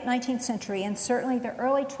the late 19th century and certainly the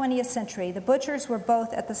early 20th century, the butchers were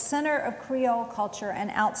both at the center of Creole culture and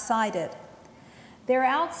outside it. Their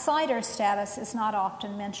outsider status is not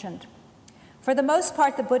often mentioned. For the most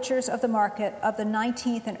part, the butchers of the market of the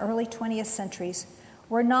 19th and early 20th centuries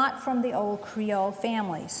were not from the old Creole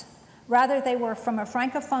families. Rather, they were from a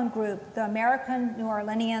Francophone group the American New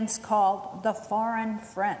Orleanians called the Foreign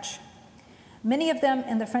French. Many of them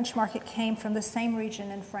in the French market came from the same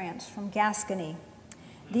region in France, from Gascony.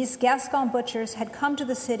 These Gascon butchers had come to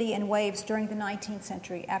the city in waves during the 19th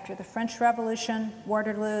century after the French Revolution,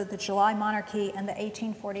 Waterloo, the July Monarchy, and the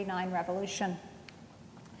 1849 Revolution.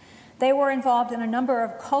 They were involved in a number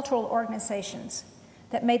of cultural organizations.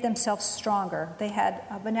 that made themselves stronger. They had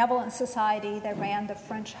a benevolent society. They ran the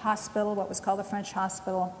French hospital, what was called the French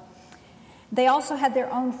hospital. They also had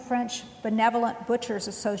their own French Benevolent Butchers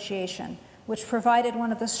Association, which provided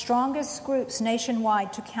one of the strongest groups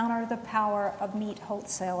nationwide to counter the power of meat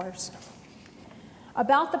wholesalers.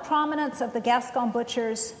 About the prominence of the Gascon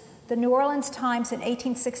butchers, the New Orleans Times in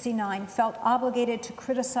 1869 felt obligated to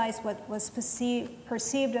criticize what was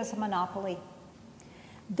perceived as a monopoly.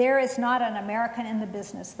 "There is not an American in the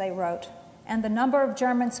business," they wrote, "and the number of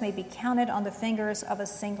Germans may be counted on the fingers of a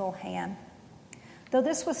single hand." Though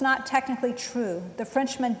this was not technically true, the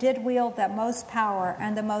Frenchmen did wield the most power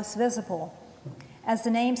and the most visible, as the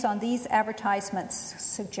names on these advertisements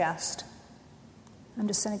suggest. I'm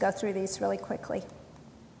just going to go through these really quickly.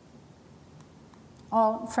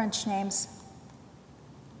 All French names.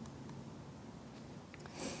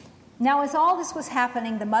 Now, as all this was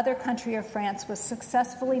happening, the mother country of France was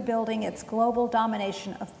successfully building its global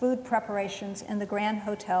domination of food preparations in the grand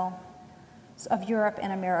hotels of Europe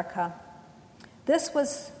and America. This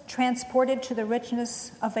was transported to the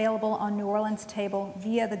richness available on New Orleans' table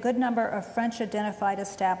via the good number of French-identified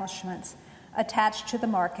establishments attached to the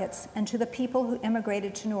markets and to the people who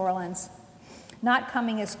immigrated to New Orleans, not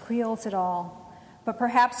coming as Creoles at all, but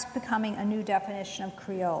perhaps becoming a new definition of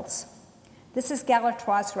Creoles. This is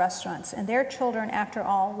Galatoire's restaurants, and their children, after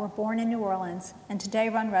all, were born in New Orleans and today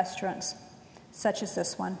run restaurants such as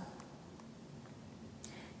this one.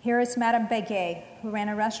 Here is Madame Béguet, who ran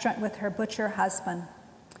a restaurant with her butcher husband,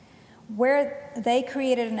 where they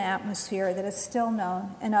created an atmosphere that is still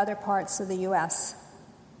known in other parts of the U.S.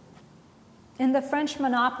 In the French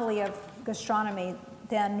monopoly of gastronomy,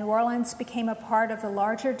 then, New Orleans became a part of the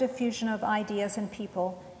larger diffusion of ideas and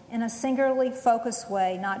people in a singularly focused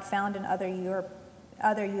way not found in other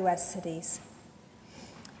U.S. cities.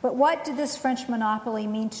 But what did this French monopoly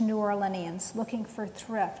mean to New Orleanians looking for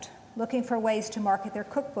thrift, looking for ways to market their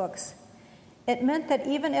cookbooks? It meant that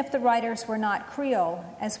even if the writers were not Creole,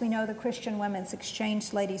 as we know the Christian women's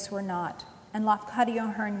exchange ladies were not, and La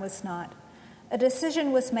Cadieux-Hearn was not, a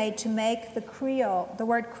decision was made to make the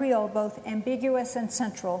word Creole both ambiguous and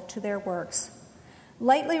central to their works.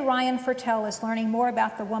 Lately, Ryan Fertel is learning more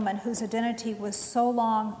about the woman whose identity was so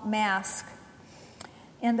long masked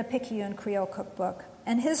in the Picayune Creole cookbook,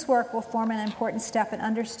 and his work will form an important step in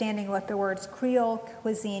understanding what the words Creole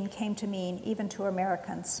cuisine came to mean even to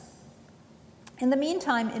Americans. In the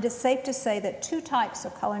meantime, it is safe to say that two types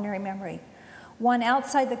of culinary memory, one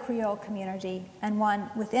outside the Creole community and one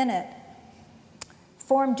within it,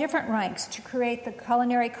 form different ranks to create the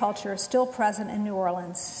culinary culture still present in New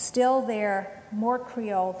Orleans, still there, more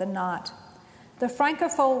Creole than not. The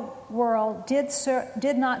Francophone world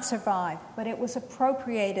did not survive, but it was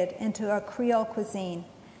appropriated into a Creole cuisine,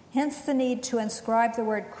 hence the need to inscribe the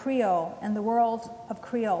word Creole in the world of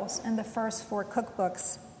Creoles in the first 4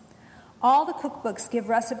 cookbooks. All the cookbooks give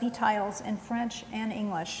recipe titles in French and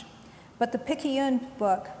English, but the Picayune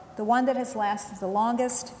book, the one that has lasted the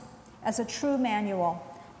longest, as a true manual,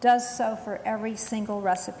 does so for every single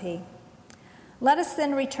recipe. Let us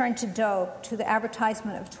then return to Daube, to the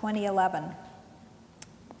advertisement of 2011.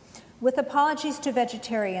 With apologies to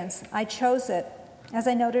vegetarians, I chose it, as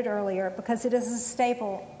I noted earlier, because it is a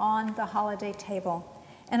staple on the holiday table,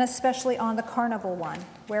 and especially on the carnival one,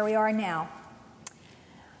 where we are now.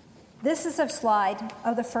 This is a slide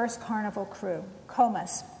of the first carnival crew,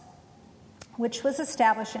 Comus, which was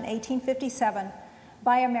established in 1857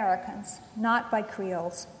 by Americans, not by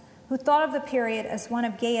Creoles, who thought of the period as one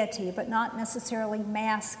of gaiety, but not necessarily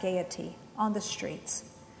mass gaiety on the streets.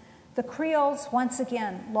 The Creoles once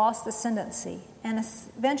again lost ascendancy, and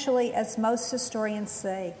eventually, as most historians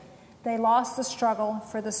say, they lost the struggle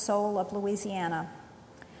for the soul of Louisiana.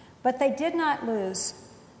 But they did not lose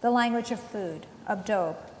the language of food, of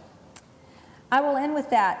Daube. I will end with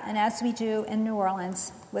that, and as we do in New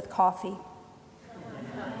Orleans, with coffee.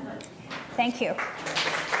 Thank you.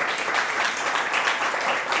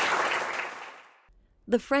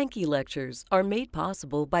 The Franke Lectures are made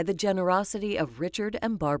possible by the generosity of Richard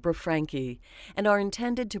and Barbara Franke and are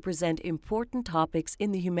intended to present important topics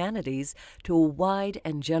in the humanities to a wide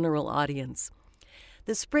and general audience.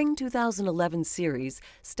 The Spring 2011 series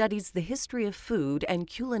studies the history of food and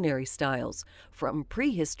culinary styles, from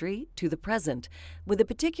prehistory to the present, with a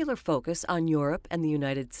particular focus on Europe and the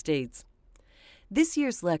United States. This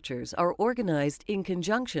year's lectures are organized in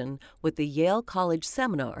conjunction with the Yale College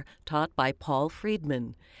Seminar taught by Paul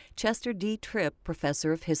Friedman, Chester D. Tripp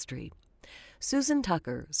Professor of History. Susan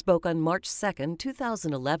Tucker spoke on March 2,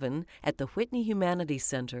 2011 at the Whitney Humanities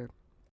Center.